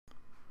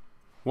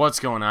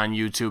What's going on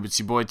YouTube? It's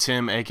your boy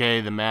Tim,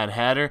 aka the Mad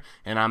Hatter,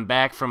 and I'm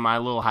back from my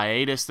little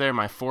hiatus there,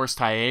 my forced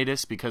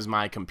hiatus because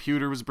my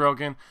computer was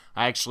broken.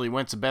 I actually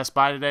went to Best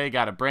Buy today,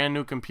 got a brand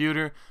new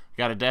computer,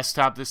 got a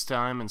desktop this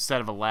time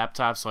instead of a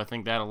laptop, so I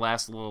think that'll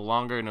last a little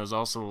longer, and it was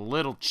also a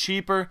little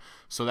cheaper,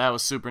 so that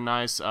was super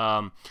nice.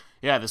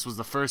 Yeah, this was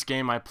the first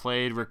game I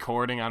played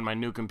recording on my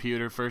new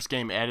computer, first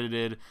game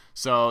edited,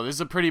 so this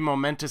is a pretty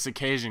momentous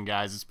occasion,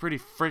 guys. It's pretty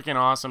freaking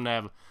awesome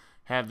to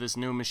have this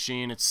new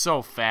machine. It's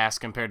so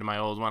fast compared to my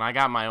old one. I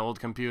got my old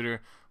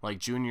computer like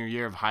junior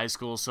year of high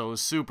school, so it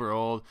was super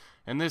old.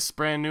 And this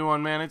brand new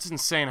one, man, it's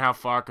insane how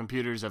far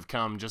computers have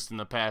come just in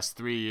the past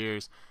 3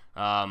 years.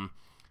 I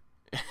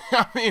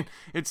mean,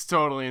 it's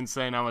totally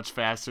insane how much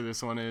faster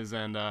this one is,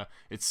 and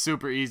it's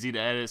super easy to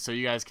edit, so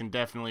you guys can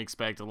definitely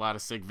expect a lot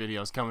of sick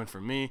videos coming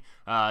from me.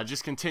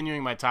 Just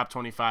continuing my top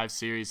 25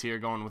 series here,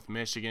 going with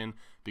Michigan,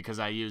 because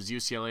I used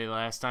UCLA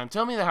last time.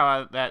 Tell me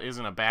how that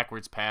isn't a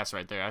backwards pass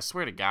right there. I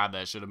swear to God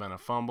that should have been a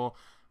fumble.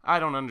 I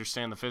don't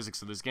understand the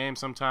physics of this game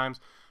sometimes.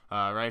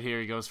 Right here,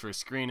 he goes for a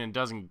screen and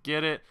doesn't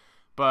get it.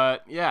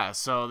 But yeah,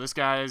 so this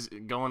guy's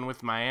going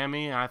with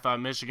Miami. I thought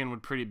Michigan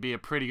would be a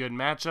pretty good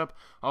matchup.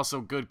 Also,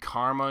 good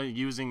karma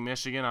using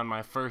Michigan on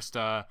my first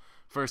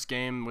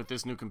game with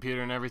this new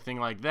computer and everything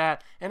like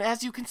that. And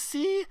as you can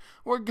see,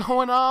 we're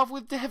going off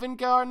with Devin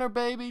Gardner,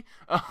 baby.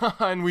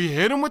 And we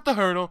hit him with the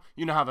hurdle.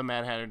 You know how the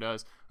Mad Hatter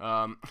does.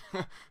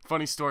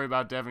 Funny story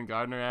about Devin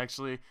Gardner,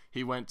 actually.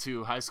 He went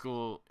to high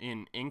school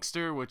in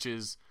Inkster, which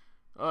is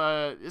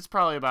it's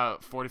probably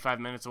about 45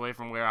 minutes away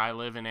from where I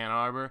live in Ann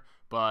Arbor.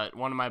 But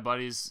one of my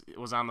buddies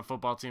was on the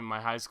football team in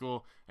my high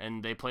school,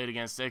 and they played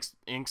against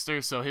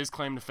Inkster, so his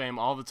claim to fame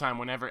all the time,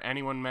 whenever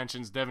anyone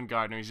mentions Devin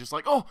Gardner, he's just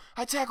like, "Oh,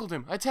 I tackled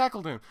him, I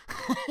tackled him."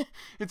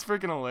 It's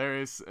freaking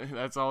hilarious.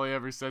 That's all he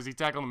ever says. He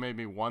tackled him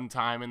maybe one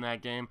time in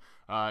that game.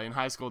 In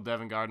high school,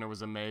 Devin Gardner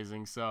was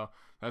amazing, so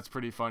that's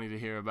pretty funny to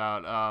hear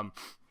about.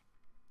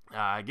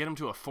 I get him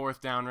to a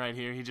fourth down right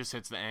here. He just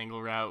hits the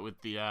angle route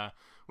with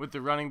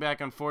the running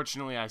back.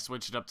 Unfortunately, I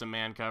switched it up to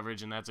man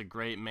coverage, and that's a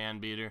great man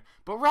beater.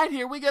 But right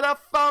here, we get a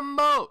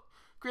fumble.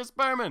 Chris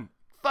Berman,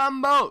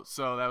 fumble.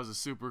 So that was a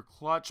super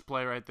clutch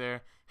play right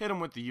there. Hit him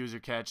with the user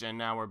catch, and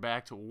now we're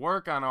back to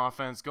work on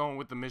offense, going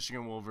with the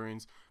Michigan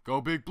Wolverines.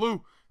 Go Big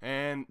Blue.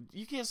 And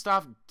you can't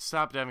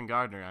stop Devin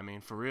Gardner. I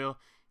mean, for real,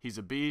 he's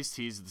a beast.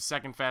 He's the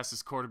second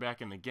fastest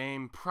quarterback in the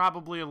game.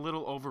 Probably a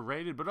little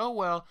overrated, but oh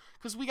well,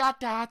 because we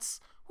got dots.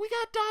 We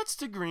got dots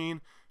to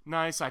green.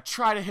 Nice. I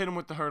try to hit him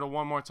with the hurdle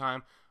one more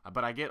time,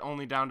 but I get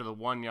only down to the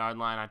 1 yard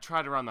line. I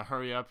try to run the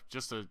hurry up,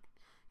 just a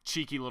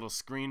cheeky little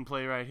screen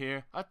play right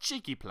here. A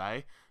cheeky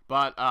play,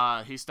 but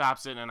he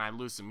stops it and I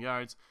lose some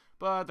yards,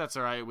 but that's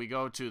all right. We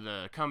go to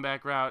the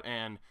comeback route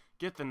and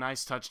get the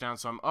nice touchdown,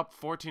 so I'm up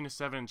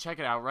 14-7, and check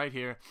it out right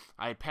here.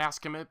 I pass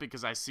commit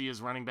because I see his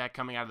running back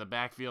coming out of the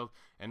backfield,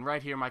 and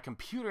right here my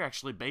computer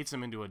actually baits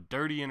him into a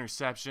dirty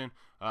interception.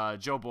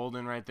 Joe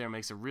Bolden right there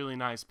makes a really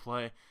nice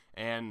play,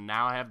 and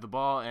now I have the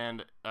ball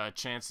and a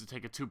chance to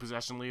take a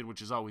 2-possession lead,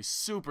 which is always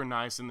super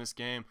nice in this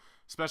game,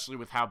 especially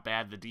with how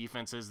bad the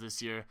defense is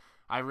this year.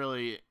 I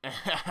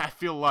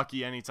feel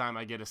lucky anytime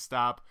I get a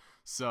stop.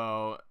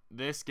 So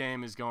this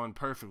game is going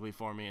perfectly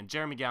for me. And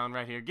Jeremy Gallon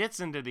right here gets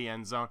into the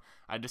end zone.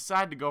 I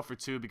decide to go for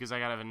 2 because I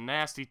got a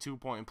nasty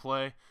 2-point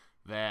play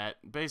that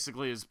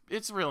basically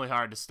it's really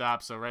hard to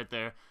stop. So right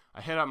there,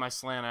 I hit up my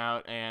slant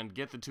out and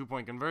get the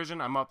 2-point conversion.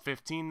 I'm up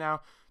 15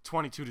 now,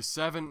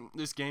 22-7.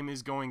 This game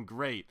is going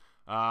great.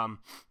 Now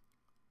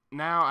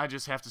I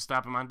just have to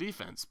stop him on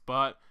defense.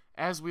 But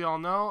as we all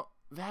know,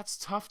 that's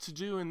tough to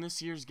do in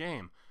this year's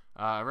game.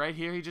 Right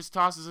here, he just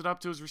tosses it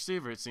up to his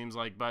receiver, it seems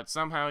like, but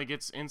somehow he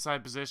gets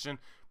inside position,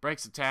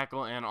 breaks a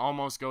tackle, and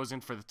almost goes in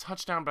for the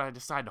touchdown, but I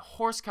decide to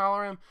horse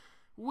collar him,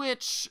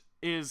 which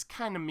is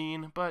kind of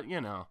mean, but,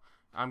 you know,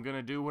 I'm going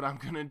to do what I'm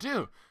going to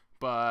do.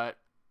 But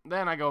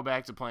then I go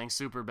back to playing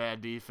super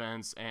bad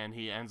defense, and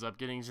he ends up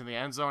getting into the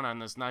end zone on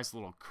this nice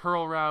little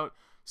curl route.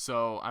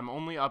 So I'm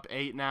only up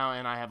 8 now,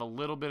 and I have a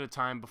little bit of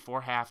time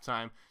before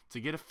halftime to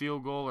get a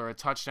field goal or a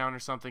touchdown or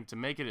something to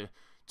make it a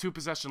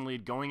 2-possession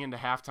lead going into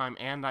halftime,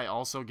 and I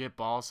also get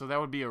ball, so that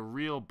would be a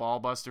real ball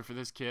buster for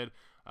this kid.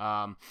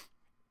 And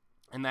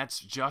that's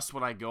just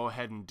what I go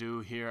ahead and do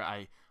here.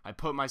 I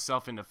put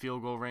myself into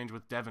field goal range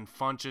with Devin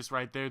Funchess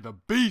right there, the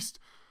beast,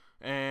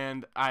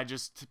 and I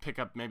just pick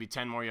up maybe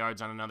 10 more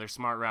yards on another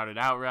smart routed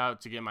out route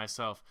to get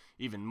myself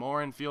even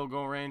more in field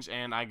goal range,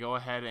 and I go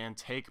ahead and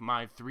take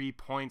my 3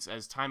 points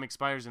as time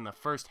expires in the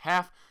first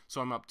half,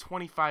 so I'm up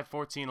 25-14,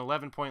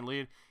 11-point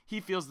lead. He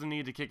feels the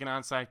need to kick an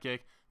onside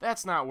kick.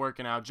 That's not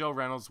working out. Joe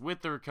Reynolds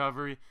with the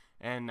recovery,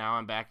 and now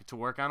I'm back to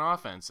work on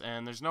offense.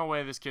 And there's no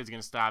way this kid's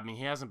going to stop me.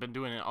 He hasn't been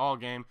doing it all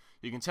game.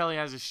 You can tell he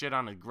has his shit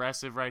on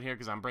aggressive right here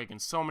because I'm breaking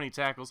so many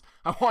tackles.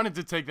 I wanted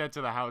to take that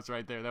to the house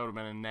right there. That would have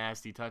been a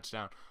nasty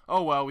touchdown.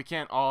 Oh, well, we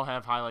can't all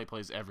have highlight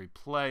plays every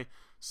play.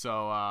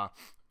 So,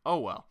 oh,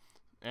 well.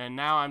 And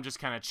now I'm just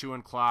kind of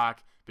chewing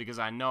clock because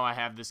I know I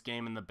have this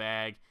game in the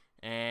bag.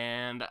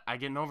 And I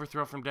get an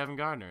overthrow from Devin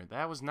Gardner.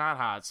 That was not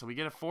hot. So we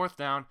get a 4th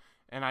down.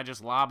 and I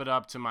just lob it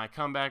up to my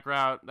comeback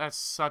route. That's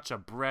such a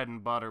bread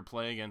and butter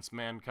play against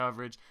man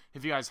coverage.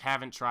 If you guys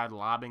haven't tried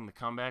lobbing the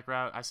comeback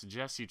route, I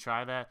suggest you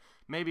try that.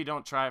 Maybe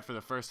don't try it for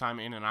the first time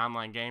in an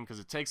online game because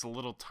it takes a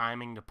little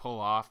timing to pull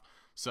off.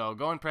 So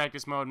go in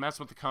practice mode, mess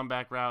with the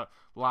comeback route,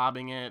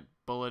 lobbing it,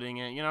 bulleting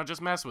it, you know,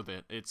 just mess with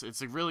it.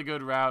 It's a really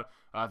good route.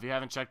 If you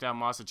haven't checked out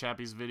Mossa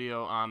Chappie's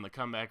video on the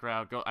comeback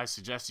route, I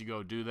suggest you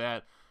go do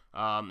that.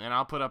 And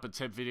I'll put up a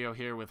tip video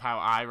here with how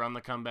I run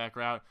the comeback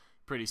route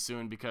pretty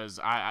soon because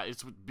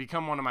it's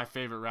become one of my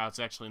favorite routes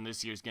actually in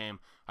this year's game.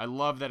 I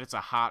love that it's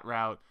a hot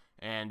route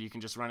and you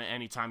can just run it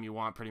anytime you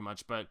want pretty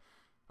much. But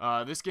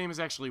this game is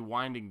actually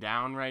winding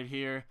down right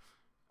here.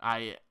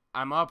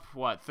 I'm up,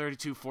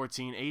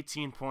 32-14,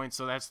 18 points,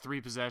 so that's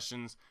 3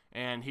 possessions,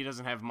 and he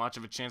doesn't have much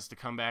of a chance to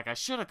come back. I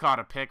should have caught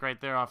a pick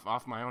right there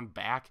off my own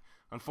back.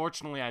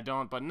 Unfortunately, I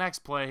don't, but next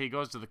play, he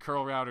goes to the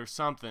curl route or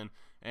something,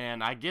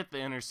 and I get the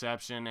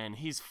interception, and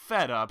he's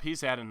fed up.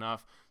 He's had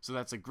enough, so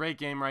that's a great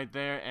game right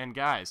there. And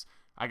guys,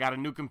 I got a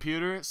new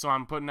computer, so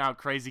I'm putting out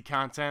crazy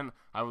content.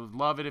 I would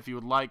love it if you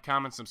would like,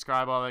 comment,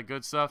 subscribe, all that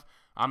good stuff.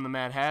 I'm the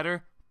Mad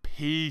Hatter.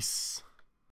 Peace.